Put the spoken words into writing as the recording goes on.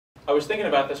I was thinking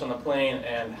about this on the plane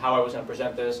and how I was going to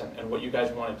present this and what you guys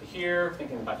wanted to hear,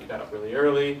 thinking about you got up really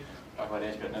early, talk about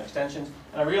ASP.NET extensions,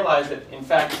 and I realized that, in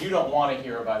fact, you don't want to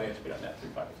hear about ASP.NET 3.5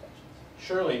 extensions.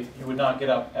 Surely you would not get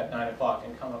up at 9 o'clock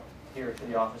and come up here to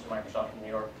the office of Microsoft in New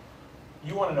York.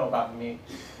 You want to know about me.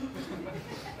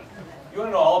 You want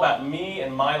to know all about me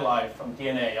and my life from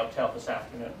DNA up till this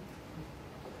afternoon.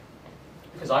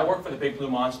 Because I work for the Big Blue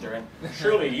Monster, and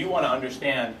surely you want to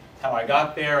understand how I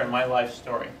got there and my life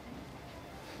story.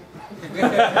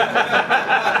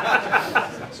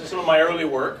 So some of my early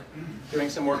work, doing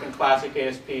some work in classic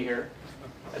ASP here.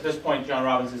 At this point, John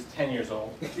Robbins is 10 years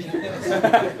old.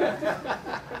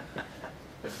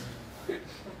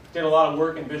 Did a lot of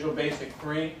work in Visual Basic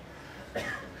 3,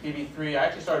 VB3. I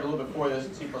actually started a little bit before this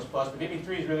in C++, but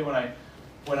VB3 is really when I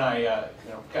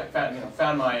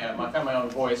found my own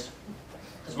voice.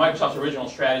 Because Microsoft's original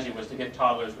strategy was to get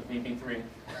toddlers with VB3.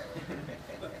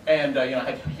 And I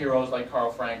had heroes like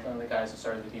Carl Franklin, the guys that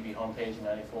started the VB homepage in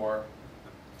 '94.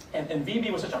 And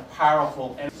VB was such a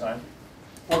powerful enzyme.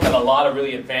 Worked on a lot of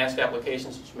really advanced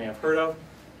applications that you may have heard of.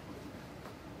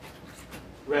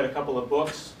 Read a couple of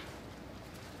books.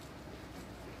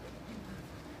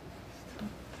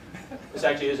 This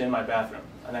actually is in my bathroom,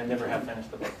 and I never have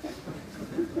finished the book.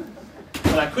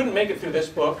 When I couldn't make it through this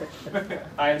book,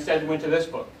 I instead went to this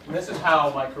book. And this is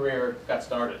how my career got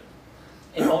started.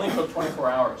 It only took 24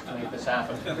 hours to make this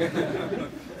happen.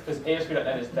 Because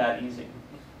ASP.NET is that easy.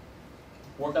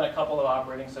 Worked on a couple of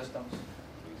operating systems.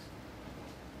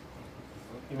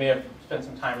 You may have spent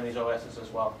some time in these OSs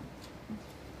as well.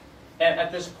 And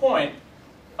at this point,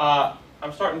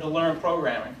 I'm starting to learn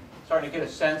programming. Starting to get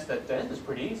a sense that this is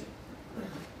pretty easy.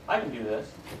 I can do this.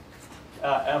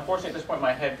 And unfortunately, at this point,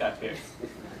 my head got big.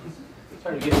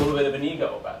 Started to get a little bit of an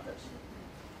ego about this.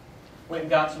 Went and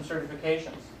got some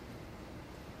certifications.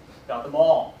 Got them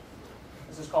all.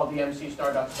 This is called the MC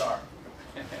star.star.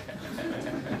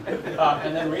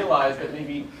 And then realized that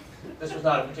maybe this was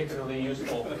not a particularly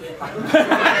useful.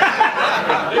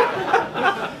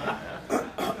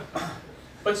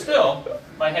 But still,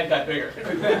 my head got bigger.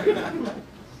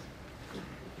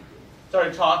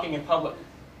 Started talking in public.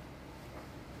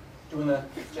 Doing the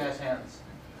jazz hands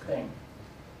thing.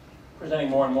 Presenting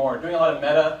more and more. Doing a lot of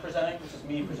meta presenting, which is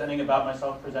me presenting about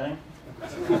myself presenting.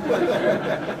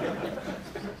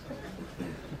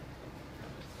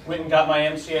 Went and got my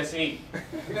MCSE.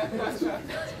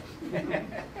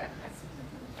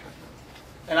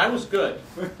 And I was good.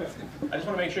 I just want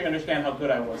to make sure you understand how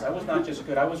good I was. I was not just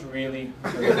good, I was really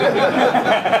good.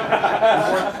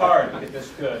 I worked hard to get this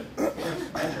good.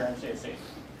 And your MCSE.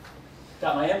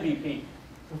 Got my MVP.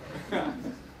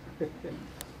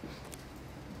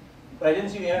 But I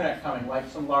didn't see the internet coming, like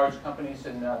some large companies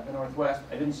in the Northwest.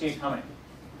 I didn't see it coming.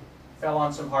 Fell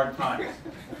on some hard times.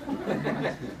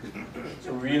 It's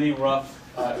a really rough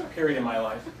period in my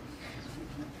life.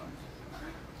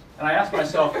 And I asked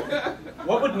myself,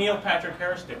 what would Neil Patrick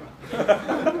Harris do?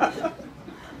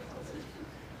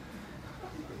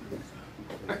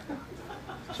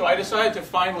 So I decided to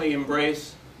finally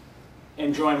embrace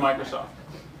and join Microsoft.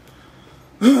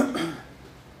 And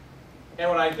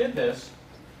when I did this,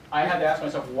 I had to ask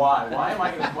myself, why? Why am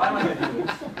I going to do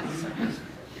this?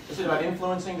 This is about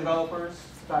influencing developers.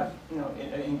 It's about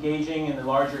engaging in the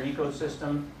larger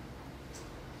ecosystem.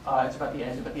 It's about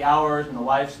the hours and the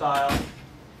lifestyle.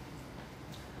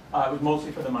 It was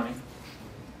mostly for the money,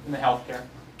 and the healthcare,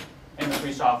 and the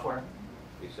free software.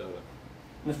 Free soda.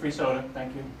 And the free soda,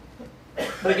 thank you.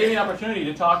 But it gave me an opportunity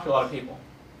to talk to a lot of people.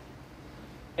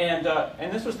 And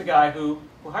this was the guy who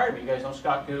hired me. You guys know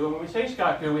Scott Goo. And when we say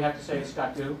Scott Goo, we have to say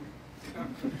Scott Goo.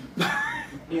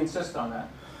 He insists on that.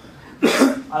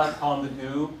 I like to call him the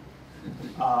Goo,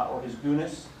 or his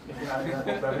Gooness, if you're not in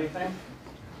the brevity thing.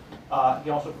 He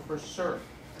also prefers Sir.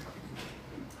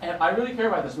 And I really care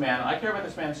about this man. I care about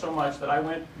this man so much that I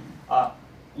went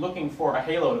looking for a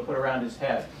halo to put around his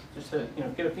head, just to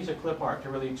get a piece of clip art to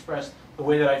really express the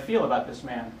way that I feel about this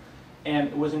man.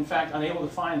 And was in fact unable to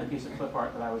find the piece of clip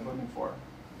art that I was looking for.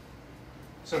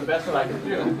 So the best that I could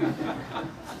do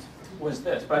was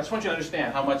this. But I just want you to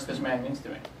understand how much this man means to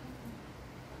me.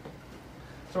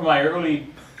 Some of my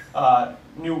early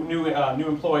new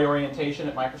employee orientation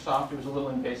at Microsoft, it was a little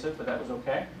invasive, but that was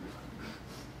okay.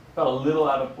 Felt a little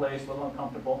out of place, a little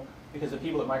uncomfortable, because the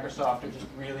people at Microsoft are just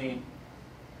really,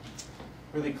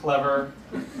 really clever,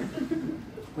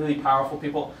 really powerful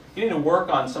people. You need to work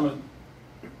on some of.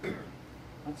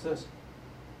 What's this?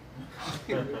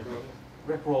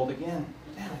 Rick rolled again.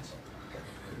 Damn it.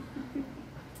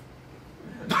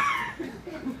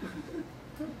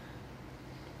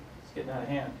 It's getting out of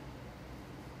hand.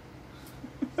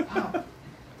 Stop.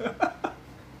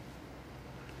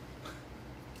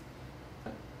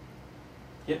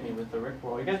 Get me with the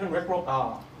Rickroll. You guys been Rickroll?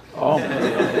 Oh. Oh. No,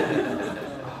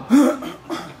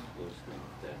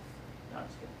 I'm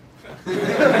just kidding.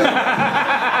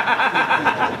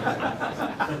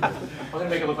 I was going to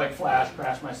make it look like Flash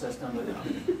crashed my system, but no.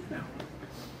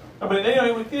 But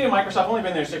anyway, with Microsoft, I've only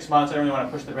been there 6 months. I don't really want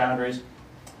to push the boundaries.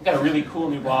 I've got a really cool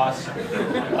new boss.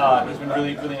 He's been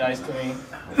really, really nice to me.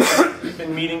 He's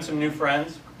been meeting some new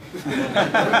friends. People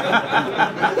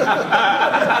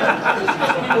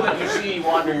that you see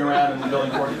wandering around in the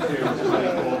building 42, which is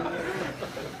really cool.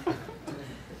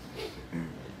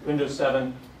 Windows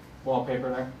 7 wallpaper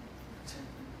there.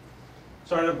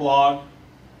 Started a blog.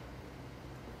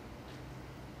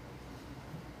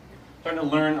 Starting to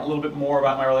learn a little bit more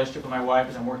about my relationship with my wife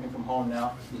as I'm working from home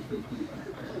now.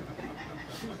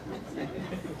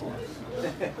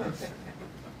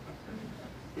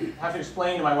 I have to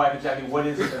explain to my wife exactly what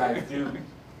is it that I do.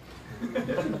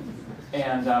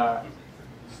 And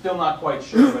still not quite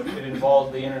sure, but it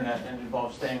involves the internet and it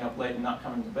involves staying up late and not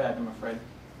coming to bed, I'm afraid.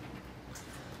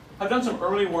 I've done some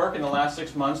early work in the last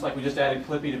 6 months, like we just added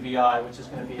Clippy to VI, which is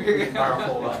going to be a pretty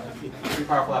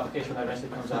powerful application that eventually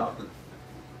comes out.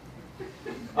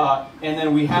 And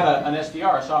then we had an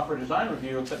SDR, a software design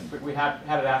review, except we had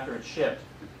it after it shipped,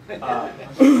 which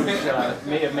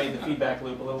may have made the feedback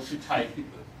loop a little too tight.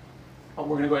 But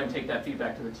we're going to go ahead and take that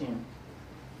feedback to the team.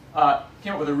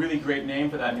 Came up with a really great name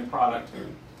for that new product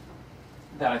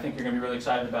that I think you're going to be really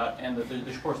excited about. And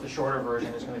of course, the shorter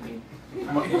version is going to be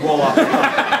roll off the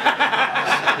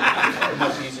tongue.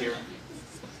 Much easier.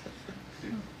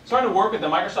 Starting to work with the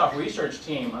Microsoft research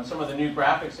team on some of the new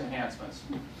graphics enhancements.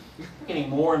 Getting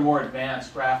more and more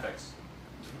advanced graphics.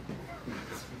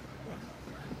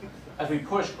 As we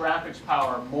push graphics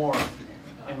power more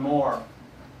and more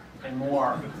and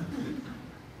more.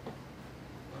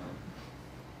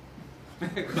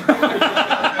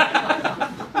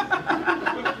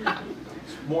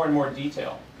 More and more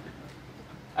detail.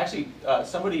 Actually,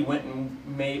 somebody went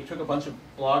and took a bunch of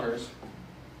bloggers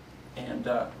and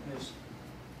I'm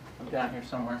down here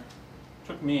somewhere.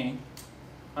 Took me.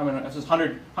 This is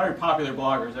 100 popular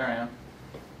bloggers, there I am.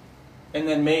 And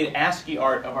then made ASCII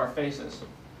art of our faces.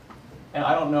 And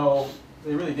I don't know,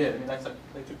 they really did. I mean, that's like,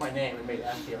 they took my name and made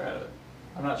ASCII art out of it.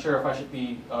 I'm not sure if I should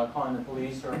be calling the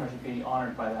police or if I should be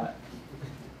honored by that.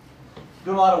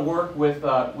 Doing a lot of work with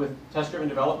test-driven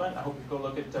development. I hope you go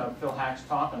look at Phil Hack's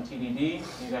talk on TDD.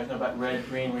 You guys know about red,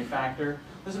 green, refactor.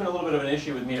 This has been a little bit of an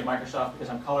issue with me at Microsoft because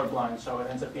I'm colorblind, so it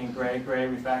ends up being gray,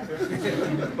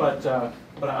 refactor.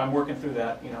 but I'm working through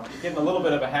that. You know, getting a little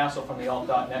bit of a hassle from the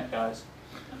alt.net guys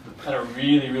that are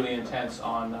really, really intense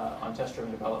on test-driven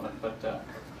development. But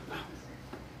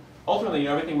ultimately, you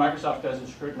know, everything Microsoft does is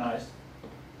scrutinized,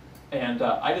 and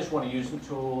I just want to use some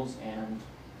tools and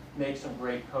make some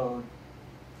great code.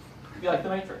 Be like the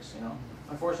Matrix, you know.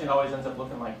 Unfortunately, it always ends up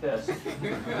looking like this. I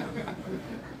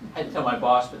had to tell my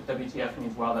boss that WTF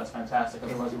means, wow, that's fantastic,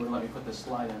 otherwise he wouldn't let me put this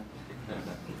slide in.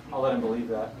 I'll let him believe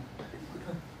that.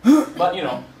 But, you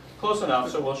know, close enough,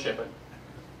 so we'll ship it.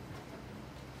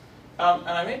 And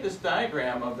I made this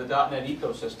diagram of the .NET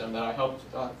ecosystem that I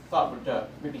thought would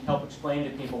maybe help explain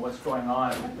to people what's going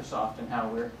on at Microsoft and how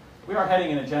we are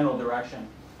heading in a general direction,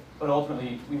 but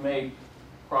ultimately we may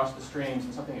cross the streams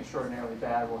and something extraordinarily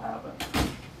bad will happen.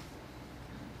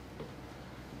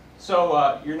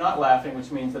 So you're not laughing,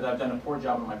 which means that I've done a poor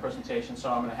job in my presentation,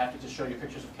 so I'm going to have to just show you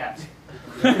pictures of cats.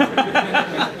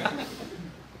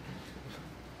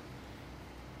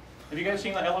 Have you guys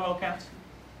seen the LOL cats?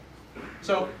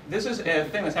 So this is a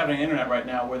thing that's happening on the internet right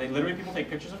now where people take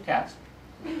pictures of cats,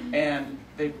 and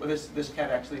this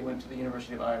cat actually went to the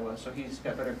University of Iowa, so he's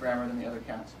got better grammar than the other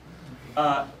cats.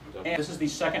 And this is the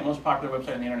second most popular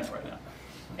website on the internet right now.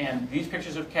 And these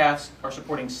pictures of cats are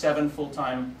supporting 7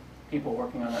 full-time people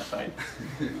working on that site.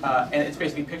 And it's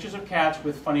basically pictures of cats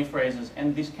with funny phrases.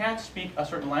 And these cats speak a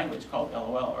certain language called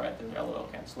LOL, right? They're LOL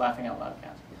cats, laughing out loud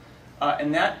cats.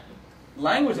 And that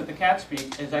language that the cats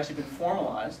speak has actually been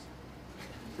formalized.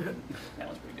 That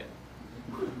one's pretty good.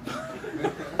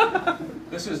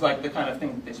 This is like the kind of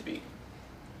thing that they speak.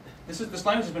 This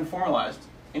language has been formalized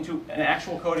into an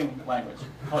actual coding language.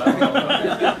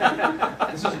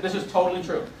 This is totally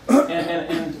true.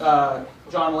 And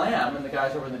John Lamb and the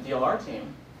guys over in the DLR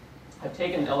team have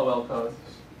taken LOL code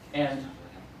and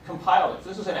compiled it. So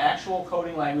this is an actual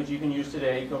coding language you can use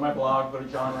today. Go to my blog, go to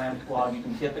John Lamb's blog. You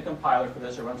can get the compiler for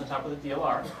this. It runs on top of the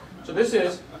DLR. So this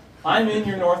is, I'm in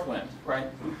your Northwind, right?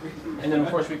 And then, of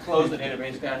course, we close the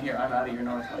database down here. I'm out of your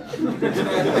Northwind.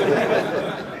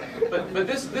 But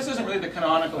this isn't really the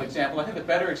canonical example. I think the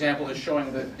better example is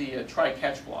showing the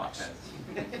try-catch blocks.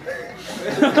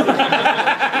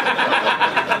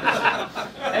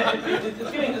 And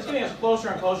it's getting us closer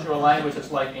and closer to a language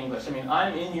that's like English. I mean,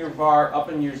 I'm in your var,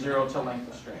 up in your zero to length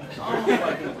of string. It's almost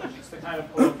like English. It's the kind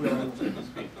of colloquial English that we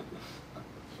speak.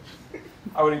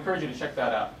 I would encourage you to check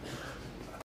that out.